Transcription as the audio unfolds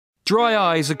Dry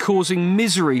eyes are causing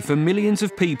misery for millions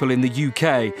of people in the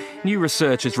UK. New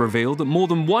research has revealed that more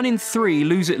than 1 in 3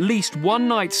 lose at least one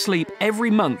night's sleep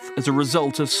every month as a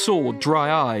result of sore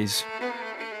dry eyes.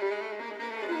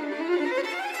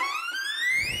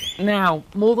 Now,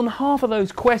 more than half of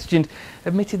those questioned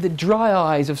admitted that dry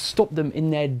eyes have stopped them in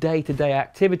their day-to-day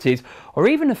activities or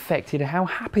even affected how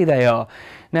happy they are.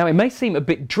 Now, it may seem a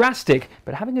bit drastic,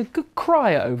 but having a good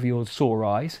cry over your sore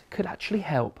eyes could actually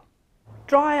help.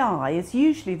 Dry eye is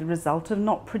usually the result of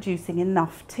not producing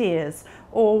enough tears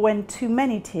or when too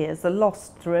many tears are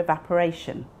lost through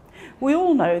evaporation. We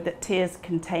all know that tears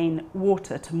contain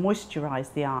water to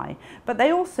moisturise the eye, but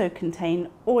they also contain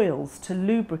oils to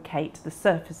lubricate the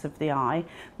surface of the eye,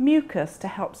 mucus to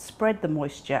help spread the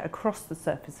moisture across the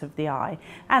surface of the eye,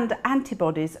 and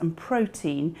antibodies and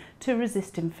protein to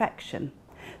resist infection.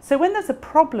 So when there's a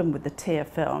problem with the tear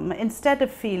film, instead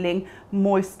of feeling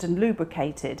moist and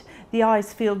lubricated, the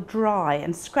eyes feel dry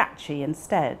and scratchy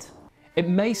instead. It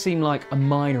may seem like a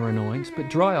minor annoyance, but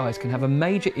dry eyes can have a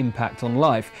major impact on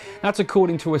life. That's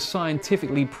according to a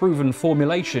scientifically proven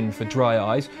formulation for dry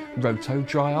eyes, Roto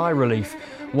Dry Eye Relief.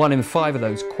 1 in 5 of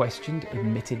those questioned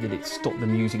admitted that it stopped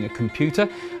them using a computer,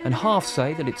 and half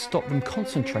say that it stopped them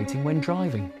concentrating when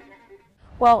driving.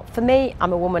 Well, for me,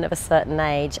 I'm a woman of a certain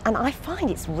age and I find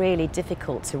it's really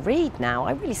difficult to read now.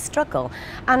 I really struggle.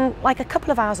 And like a couple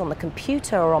of hours on the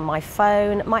computer or on my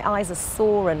phone, my eyes are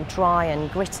sore and dry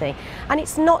and gritty. And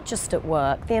it's not just at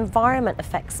work. The environment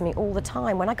affects me all the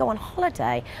time. When I go on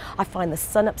holiday, I find the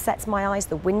sun upsets my eyes,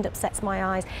 the wind upsets my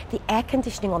eyes, the air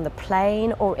conditioning on the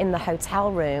plane or in the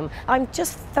hotel room. I'm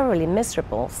just thoroughly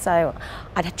miserable. So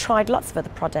I had tried lots of other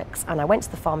products and I went to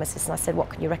the pharmacist and I said,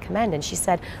 what can you recommend? And she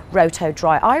said, Roto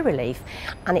Dry Eye Relief,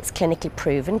 and it's clinically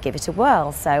proven, give it a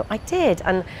whirl. So I did,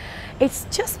 and it's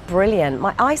just brilliant.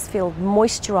 My eyes feel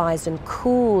moisturised and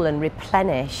cool and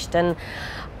replenished, and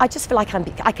I just feel like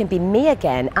I can be me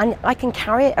again, and I can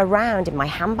carry it around in my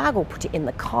handbag or put it in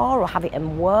the car or have it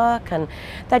in work, and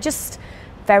they're just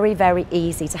very, very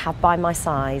easy to have by my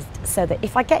side so that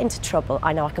if I get into trouble,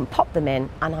 I know I can pop them in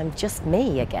and I'm just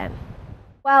me again.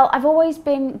 Well, I've always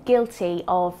been guilty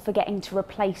of forgetting to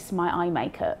replace my eye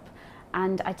makeup.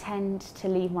 And I tend to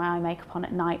leave my eye makeup on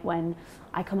at night when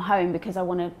I come home because I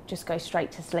want to just go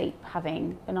straight to sleep,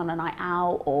 having been on a night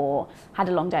out or had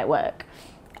a long day at work.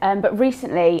 But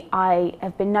recently I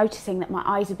have been noticing that my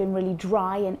eyes have been really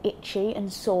dry and itchy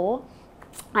and sore.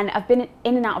 And I've been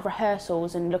in and out of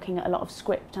rehearsals and looking at a lot of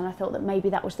script, and I thought that maybe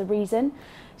that was the reason.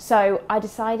 So I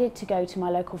decided to go to my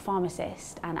local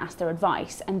pharmacist and ask their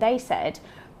advice, and they said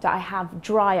that I have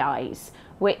dry eyes,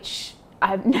 which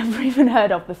I've never even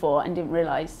heard of before and didn't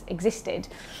realise existed.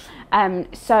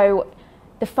 So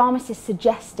the pharmacist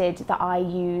suggested that I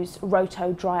use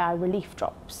Roto Dry Eye Relief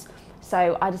drops.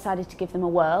 So I decided to give them a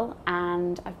whirl,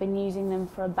 and I've been using them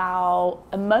for about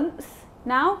a month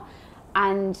now,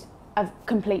 and I've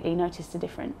completely noticed a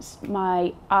difference.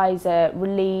 My eyes are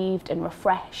relieved and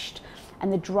refreshed,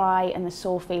 and the dry and the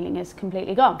sore feeling is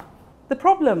completely gone. The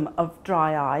problem of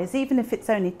dry eyes, even if it's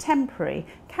only temporary,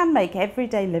 can make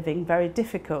everyday living very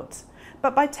difficult.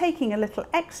 But by taking a little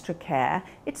extra care,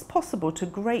 it's possible to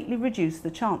greatly reduce the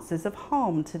chances of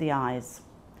harm to the eyes.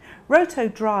 Roto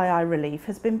Dry Eye Relief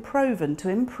has been proven to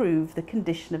improve the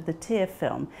condition of the tear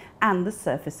film and the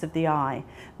surface of the eye,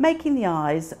 making the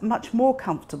eyes much more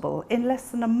comfortable in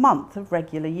less than a month of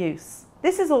regular use.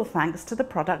 This is all thanks to the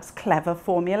product's clever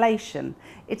formulation.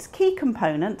 Its key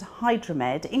component,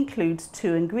 Hydromed, includes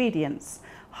 2 ingredients: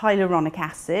 hyaluronic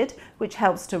acid, which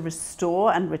helps to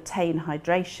restore and retain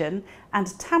hydration,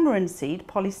 and tamarind seed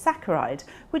polysaccharide,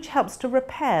 which helps to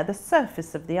repair the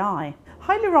surface of the eye.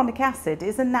 Hyaluronic acid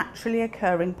is a naturally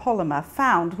occurring polymer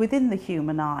found within the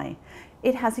human eye.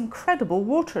 It has incredible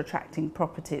water-attracting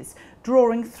properties,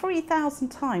 drawing 3,000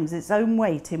 times its own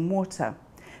weight in water.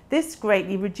 This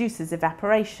greatly reduces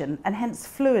evaporation and hence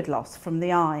fluid loss from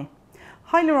the eye.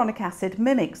 Hyaluronic acid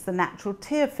mimics the natural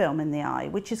tear film in the eye,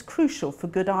 which is crucial for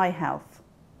good eye health.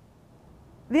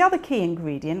 The other key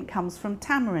ingredient comes from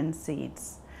tamarind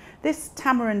seeds. This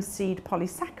tamarind seed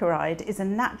polysaccharide is a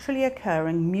naturally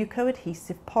occurring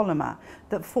mucoadhesive polymer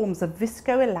that forms a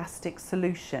viscoelastic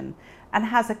solution and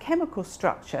has a chemical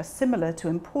structure similar to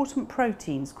important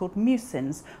proteins called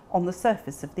mucins on the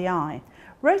surface of the eye.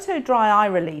 Roto Dry Eye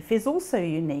Relief is also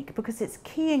unique because its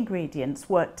key ingredients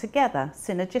work together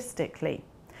synergistically.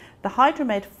 The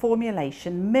Hydromed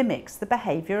formulation mimics the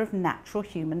behaviour of natural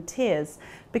human tears,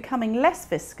 becoming less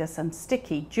viscous and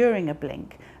sticky during a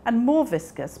blink and more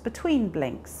viscous between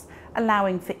blinks,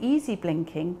 allowing for easy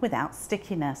blinking without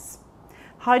stickiness.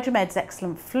 Hydromed's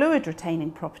excellent fluid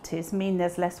retaining properties mean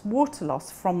there's less water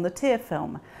loss from the tear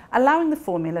film, allowing the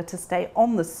formula to stay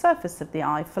on the surface of the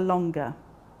eye for longer.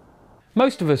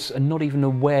 Most of us are not even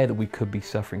aware that we could be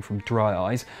suffering from dry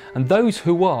eyes, and those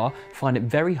who are find it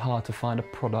very hard to find a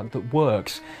product that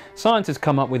works. Science has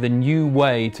come up with a new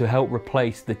way to help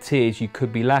replace the tears you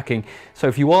could be lacking, so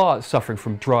if you are suffering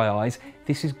from dry eyes,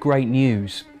 this is great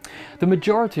news. The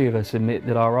majority of us admit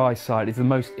that our eyesight is the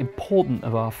most important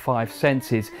of our 5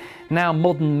 senses. Now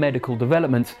modern medical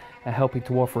developments are helping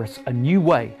to offer us a new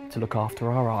way to look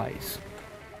after our eyes.